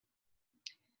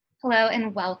Hello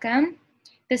and welcome.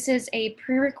 This is a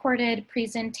pre-recorded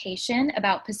presentation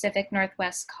about Pacific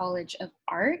Northwest College of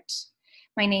Art.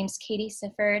 My name's Katie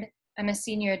Sifford. I'm a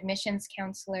senior admissions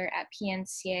counselor at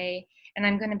PNCA, and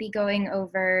I'm going to be going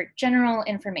over general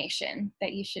information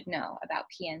that you should know about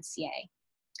PNCA.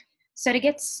 So to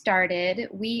get started,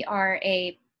 we are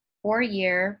a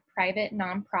 4-year private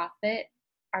nonprofit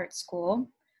art school.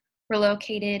 We're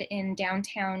located in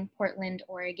downtown Portland,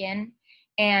 Oregon,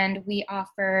 and we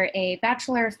offer a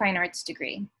Bachelor of Fine Arts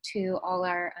degree to all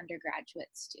our undergraduate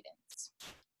students.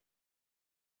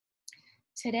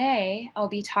 Today, I'll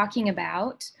be talking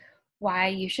about why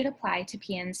you should apply to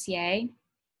PNCA,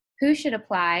 who should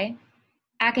apply,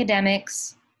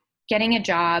 academics, getting a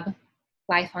job,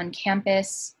 life on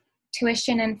campus,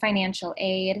 tuition and financial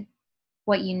aid,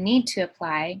 what you need to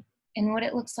apply, and what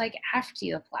it looks like after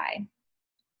you apply.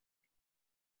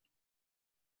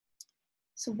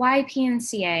 So why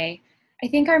PNCA? I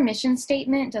think our mission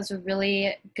statement does a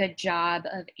really good job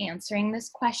of answering this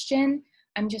question.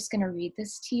 I'm just going to read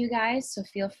this to you guys, so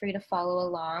feel free to follow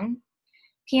along.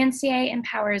 PNCA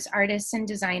empowers artists and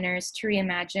designers to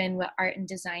reimagine what art and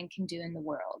design can do in the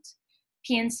world.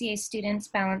 PNCA students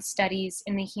balance studies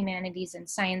in the humanities and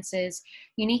sciences,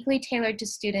 uniquely tailored to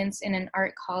students in an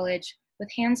art college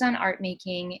with hands-on art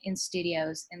making in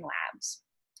studios and labs.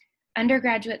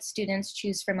 Undergraduate students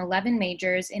choose from 11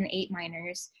 majors and 8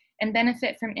 minors and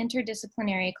benefit from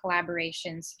interdisciplinary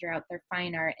collaborations throughout their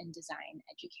fine art and design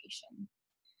education.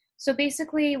 So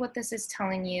basically what this is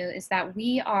telling you is that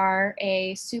we are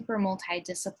a super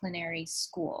multidisciplinary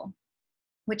school,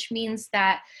 which means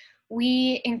that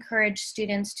we encourage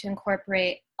students to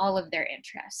incorporate all of their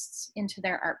interests into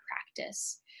their art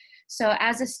practice. So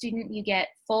as a student, you get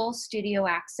full studio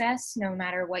access no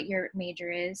matter what your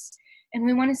major is. And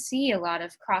we want to see a lot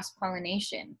of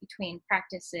cross-pollination between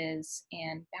practices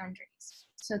and boundaries.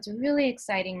 So it's a really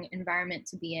exciting environment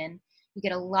to be in. You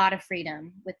get a lot of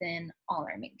freedom within all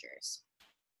our majors.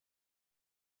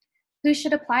 Who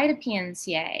should apply to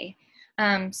PNCA?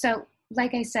 So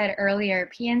like I said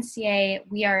earlier, PNCA,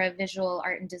 we are a visual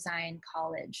art and design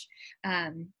college.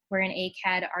 We're an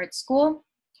ACAD art school.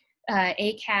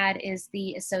 ACAD is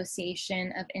the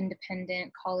Association of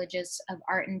Independent Colleges of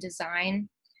Art and Design.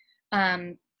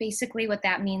 Basically what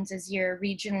that means is you're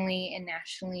regionally and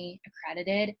nationally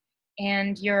accredited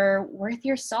and you're worth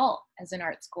your salt as an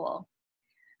art school.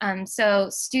 So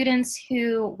students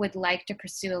who would like to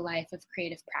pursue a life of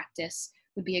creative practice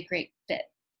would be a great fit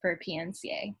for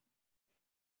PNCA.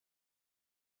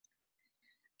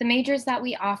 The majors that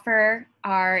we offer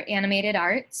are animated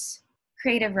arts,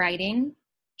 creative writing,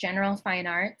 general fine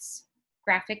arts,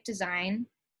 graphic design,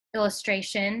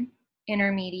 illustration,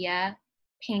 intermedia,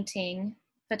 painting,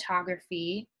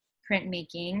 photography,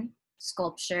 printmaking,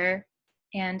 sculpture,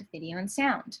 and video and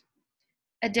sound.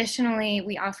 Additionally,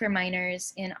 we offer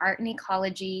minors in art and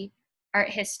ecology, art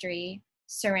history,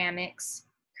 ceramics,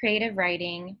 creative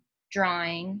writing,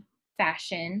 drawing,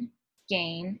 fashion,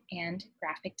 game, and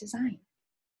graphic design.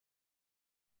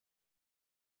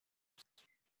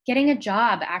 Getting a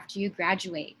job after you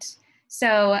graduate.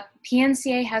 So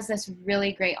PNCA has this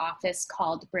really great office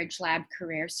called Bridge Lab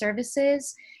Career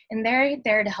Services, and they're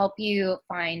there to help you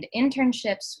find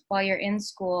internships while you're in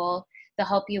school. They'll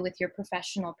help you with your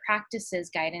professional practices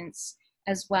guidance,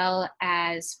 as well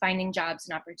as finding jobs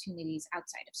and opportunities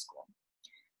outside of school.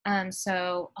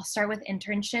 So I'll start with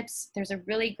internships. There's a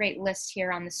really great list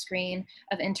here on the screen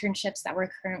of internships that we're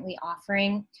currently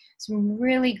offering. Some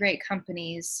really great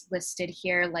companies listed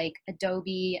here like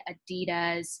Adobe,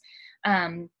 Adidas,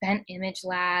 Bent Image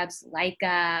Labs,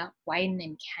 Leica, Wyden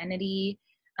and Kennedy.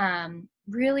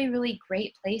 Really, really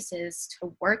great places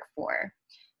to work for.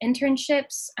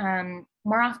 Internships,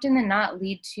 more often than not,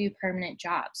 lead to permanent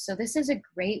jobs. So this is a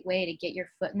great way to get your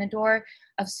foot in the door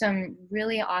of some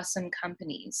really awesome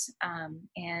companies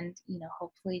and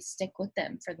hopefully stick with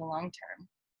them for the long term.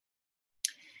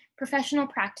 Professional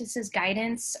practices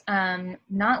guidance,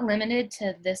 not limited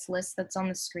to this list that's on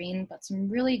the screen, but some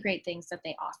really great things that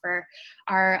they offer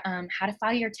are how to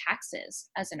file your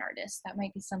taxes as an artist. That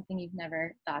might be something you've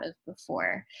never thought of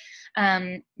before.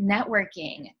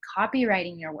 Networking,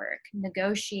 copywriting your work,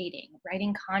 negotiating,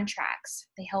 writing contracts.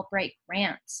 They help write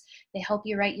grants. They help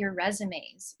you write your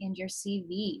resumes and your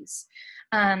CVs.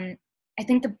 I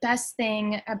think the best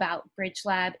thing about Bridge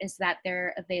Lab is that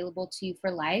they're available to you for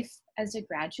life as a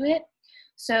graduate.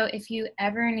 So if you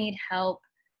ever need help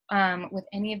with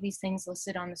any of these things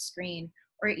listed on the screen,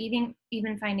 or even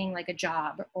finding like a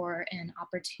job or an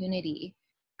opportunity,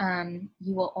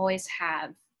 you will always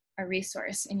have a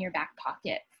resource in your back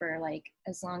pocket for like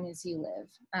as long as you live.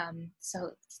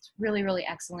 So it's really, really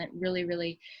excellent, really,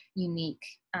 really unique,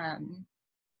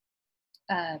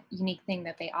 unique thing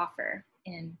that they offer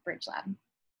in Bridge Lab.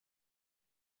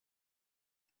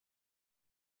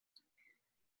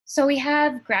 So we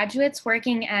have graduates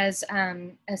working as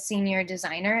a senior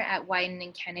designer at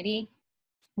Wieden & Kennedy.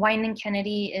 Wieden &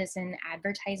 Kennedy is an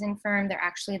advertising firm. They're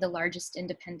actually the largest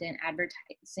independent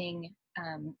advertising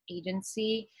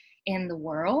agency in the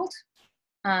world.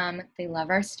 They love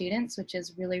our students, which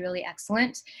is really, really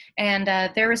excellent. And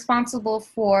they're responsible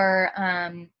for,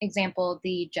 example,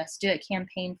 the Just Do It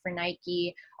campaign for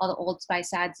Nike, all the Old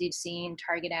Spice ads you've seen,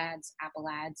 Target ads, Apple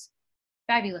ads.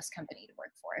 Fabulous company to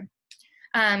work for.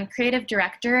 Creative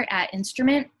director at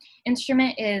Instrument.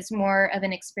 Instrument is more of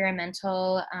an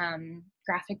experimental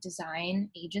graphic design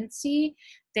agency.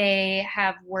 They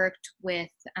have worked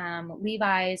with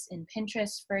Levi's and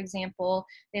Pinterest, for example.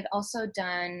 They've also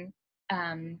done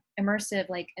immersive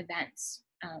like events,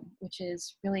 which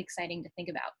is really exciting to think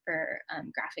about for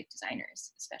graphic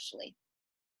designers, especially.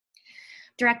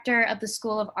 Director of the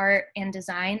School of Art and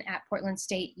Design at Portland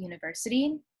State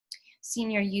University.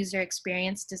 Senior user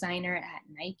experience designer at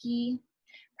Nike,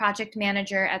 project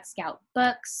manager at Scout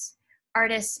Books,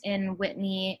 artist in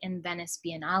Whitney and Venice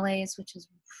Biennales, which is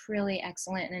really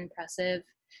excellent and impressive,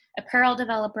 apparel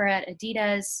developer at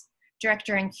Adidas,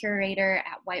 director and curator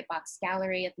at White Box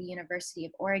Gallery at the University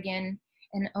of Oregon,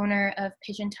 and owner of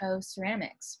Pigeon Toe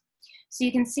Ceramics. So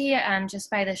you can see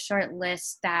just by this short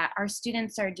list that our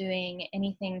students are doing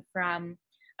anything from,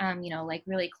 you know, like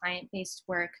really client-based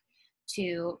work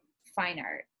to fine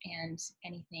art and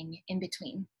anything in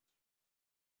between.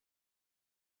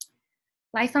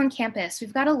 Life on campus.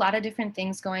 We've got a lot of different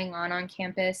things going on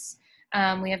campus.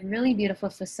 We have really beautiful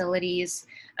facilities.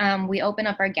 We open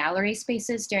up our gallery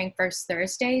spaces during First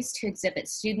Thursdays to exhibit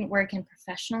student work and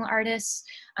professional artists.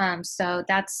 So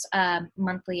that's a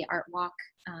monthly art walk.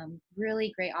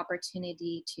 Really great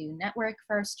opportunity to network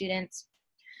for our students.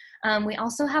 We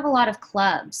also have a lot of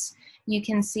clubs. You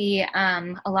can see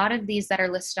a lot of these that are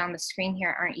listed on the screen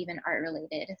here aren't even art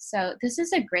related. So this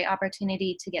is a great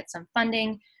opportunity to get some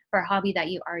funding for a hobby that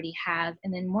you already have,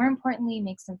 and then more importantly,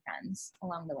 make some friends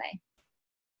along the way.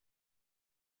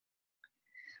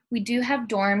 We do have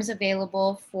dorms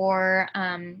available for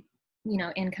you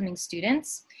know, incoming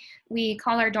students. We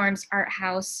call our dorms Art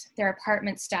House. They're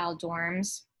apartment style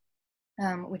dorms,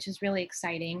 which is really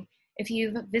exciting. If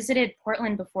you've visited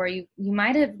Portland before, you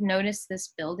might have noticed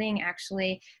this building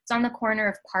actually. It's on the corner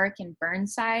of Park and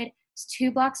Burnside. It's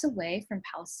 2 blocks away from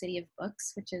Palace City of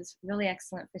Books, which is really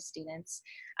excellent for students.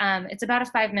 It's about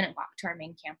a 5-minute walk to our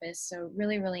main campus, so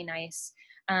really, really nice,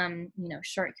 you know,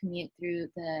 short commute through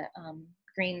the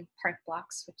green park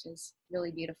blocks, which is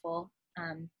really beautiful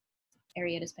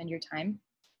area to spend your time.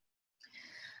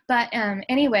 But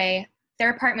anyway,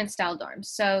 they're apartment style dorms.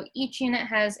 So each unit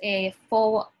has a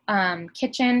full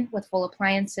kitchen with full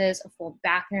appliances, a full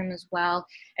bathroom as well.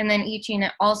 And then each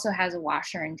unit also has a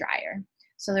washer and dryer.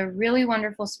 So they're really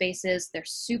wonderful spaces. They're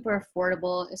super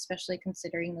affordable, especially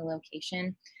considering the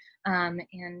location.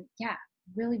 And yeah,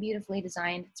 really beautifully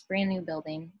designed. It's a brand new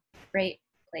building. Great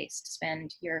place to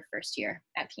spend your first year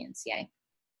at PNCA.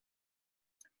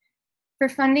 For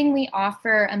funding, we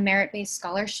offer a merit-based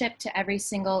scholarship to every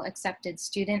single accepted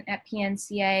student at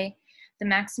PNCA. The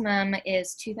maximum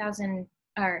is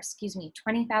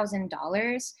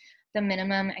 $20,000. The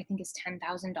minimum, I think, is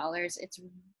 $10,000. It's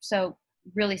so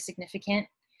really significant.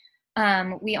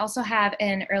 We also have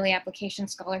an early application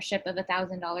scholarship of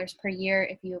 $1,000 per year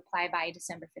if you apply by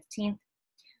December 15th.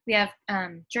 We have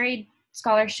juried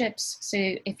scholarships, so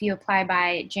if you apply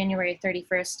by January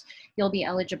 31st, you'll be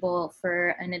eligible for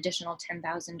an additional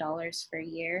 $10,000 per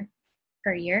year.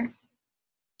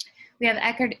 We have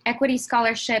equity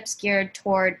scholarships geared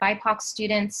toward BIPOC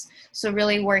students, so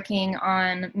really working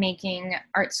on making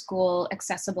art school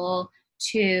accessible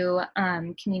to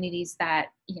communities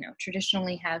that, you know,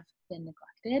 traditionally have been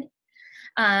neglected.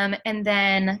 And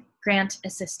then grant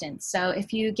assistance. So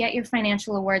if you get your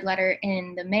financial award letter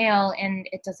in the mail and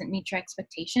it doesn't meet your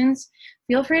expectations,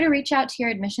 feel free to reach out to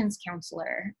your admissions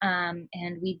counselor,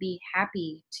 and we'd be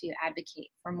happy to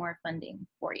advocate for more funding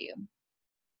for you.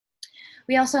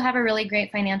 We also have a really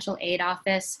great financial aid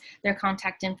office. Their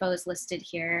contact info is listed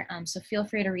here, so feel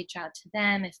free to reach out to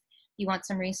them if you want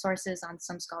some resources on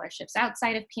some scholarships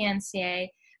outside of PNCA,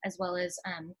 as well as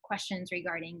questions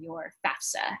regarding your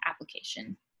FAFSA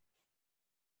application.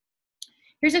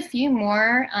 Here's a few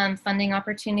more funding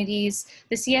opportunities.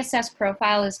 The CSS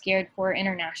profile is geared for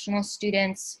international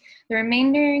students. The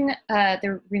remainder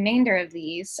of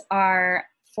these are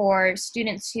for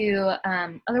students who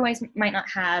otherwise might not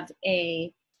have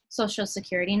a social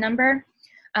security number.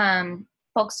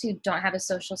 Folks who don't have a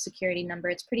social security number,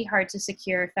 it's pretty hard to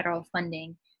secure federal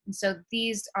funding. And so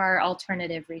these are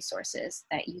alternative resources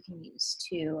that you can use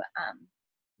to, you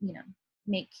know,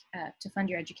 to fund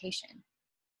your education.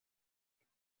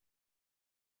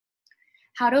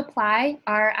 How to apply?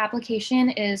 Our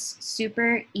application is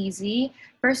super easy.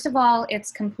 First of all,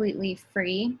 it's completely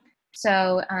free.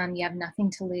 So you have nothing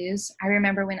to lose. I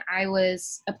remember when I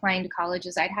was applying to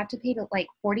colleges, I'd have to pay like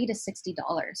 $40 to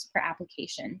 $60 per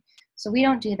application. So we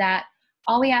don't do that.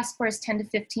 All we ask for is 10 to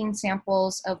 15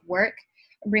 samples of work.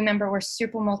 Remember, we're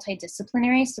super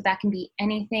multidisciplinary, so that can be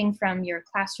anything from your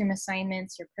classroom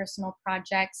assignments, your personal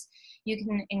projects. You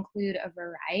can include a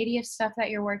variety of stuff that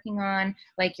you're working on,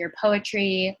 like your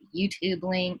poetry, YouTube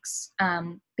links.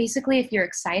 Basically, if you're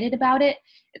excited about it,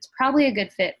 it's probably a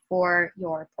good fit for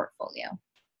your portfolio.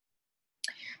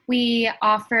 We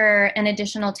offer an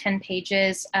additional 10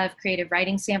 pages of creative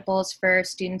writing samples for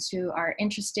students who are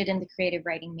interested in the creative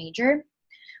writing major.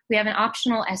 We have an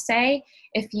optional essay.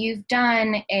 If you've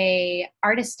done a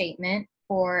artist statement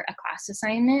for a class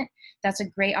assignment, that's a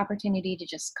great opportunity to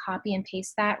just copy and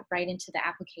paste that right into the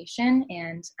application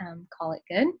and call it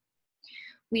good.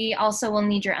 We also will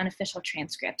need your unofficial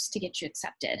transcripts to get you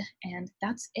accepted, and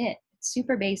that's it. It's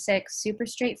super basic, super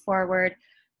straightforward,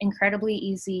 incredibly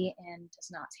easy, and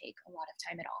does not take a lot of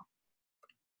time at all.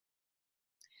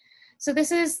 So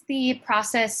this is the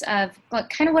process of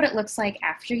kind of what it looks like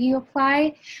after you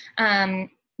apply.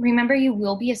 Remember, you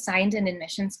will be assigned an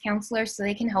admissions counselor, so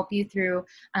they can help you through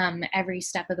every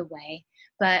step of the way.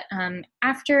 But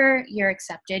after you're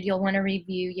accepted, you'll want to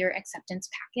review your acceptance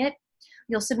packet.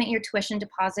 You'll submit your tuition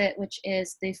deposit, which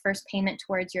is the first payment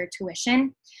towards your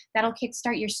tuition. That'll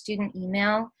kickstart your student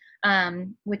email,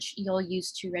 which you'll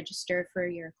use to register for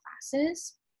your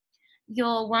classes.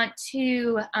 You'll want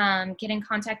to get in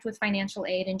contact with financial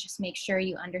aid and just make sure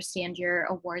you understand your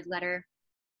award letter.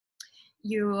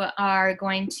 You are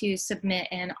going to submit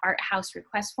an art house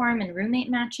request form and roommate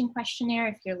matching questionnaire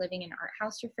if you're living in art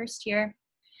house your first year.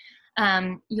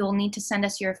 You'll need to send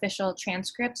us your official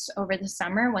transcripts over the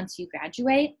summer once you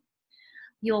graduate.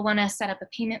 You'll want to set up a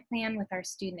payment plan with our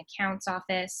student accounts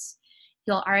office.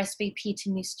 You'll RSVP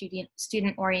to new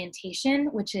student orientation,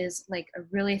 which is like a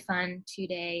really fun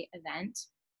 2-day event.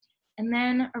 And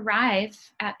then arrive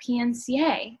at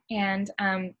PNCA and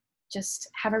just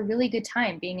have a really good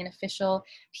time being an official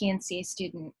PNCA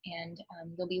student, and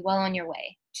you'll be well on your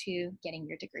way to getting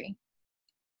your degree.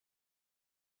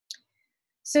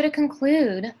 So to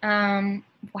conclude,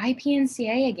 why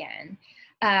PNCA again?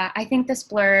 I think this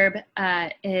blurb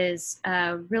is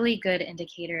a really good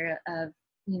indicator of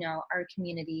our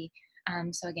community.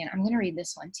 So again, I'm going to read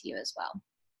this one to you as well.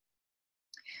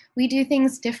 We do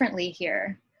things differently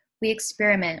here. We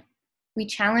experiment, we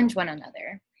challenge one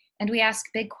another, and we ask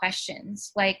big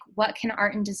questions like, what can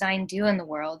art and design do in the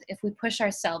world if we push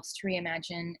ourselves to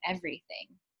reimagine everything?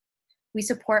 We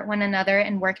support one another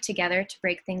and work together to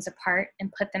break things apart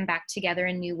and put them back together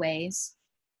in new ways.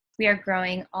 We are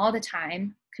growing all the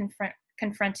time,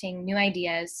 confronting new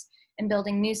ideas and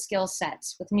building new skill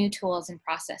sets with new tools and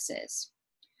processes.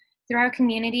 Through our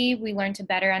community, we learn to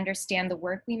better understand the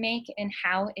work we make and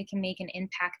how it can make an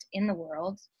impact in the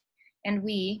world. And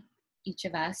we, each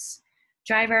of us,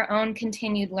 drive our own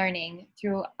continued learning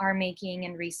through our making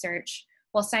and research,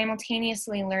 while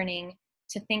simultaneously learning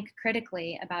to think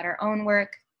critically about our own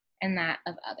work and that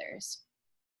of others.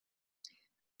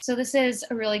 So this is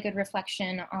a really good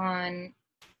reflection on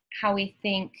how we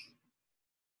think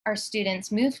our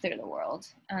students move through the world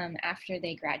after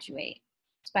they graduate.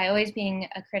 It's by always being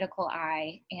a critical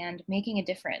eye and making a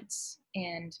difference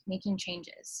and making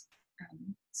changes.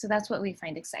 So that's what we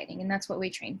find exciting, and that's what we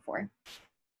train for.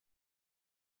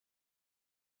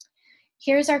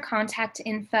 Here's our contact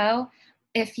info.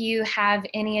 If you have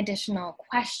any additional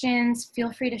questions,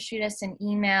 feel free to shoot us an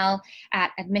email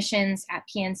at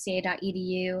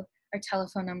admissions@pnca.edu. Our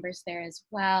telephone number's there as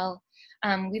well.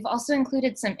 We've also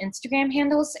included some Instagram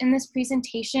handles in this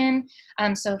presentation,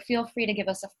 so feel free to give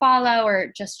us a follow or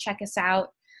just check us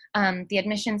out. The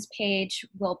admissions page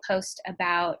will post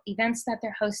about events that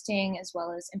they're hosting, as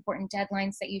well as important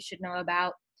deadlines that you should know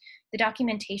about. The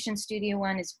documentation studio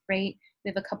one is great. We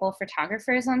have a couple of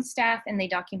photographers on staff, and they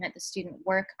document the student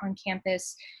work on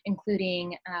campus,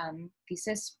 including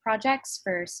thesis projects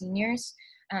for seniors.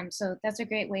 So that's a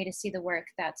great way to see the work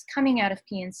that's coming out of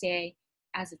PNCA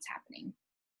as it's happening.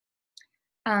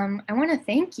 I want to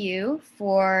thank you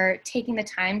for taking the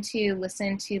time to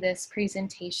listen to this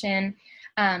presentation.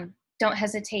 don't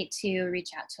hesitate to reach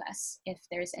out to us if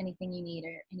there's anything you need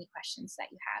or any questions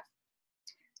that you have.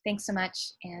 Thanks so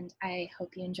much, and I hope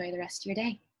you enjoy the rest of your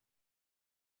day.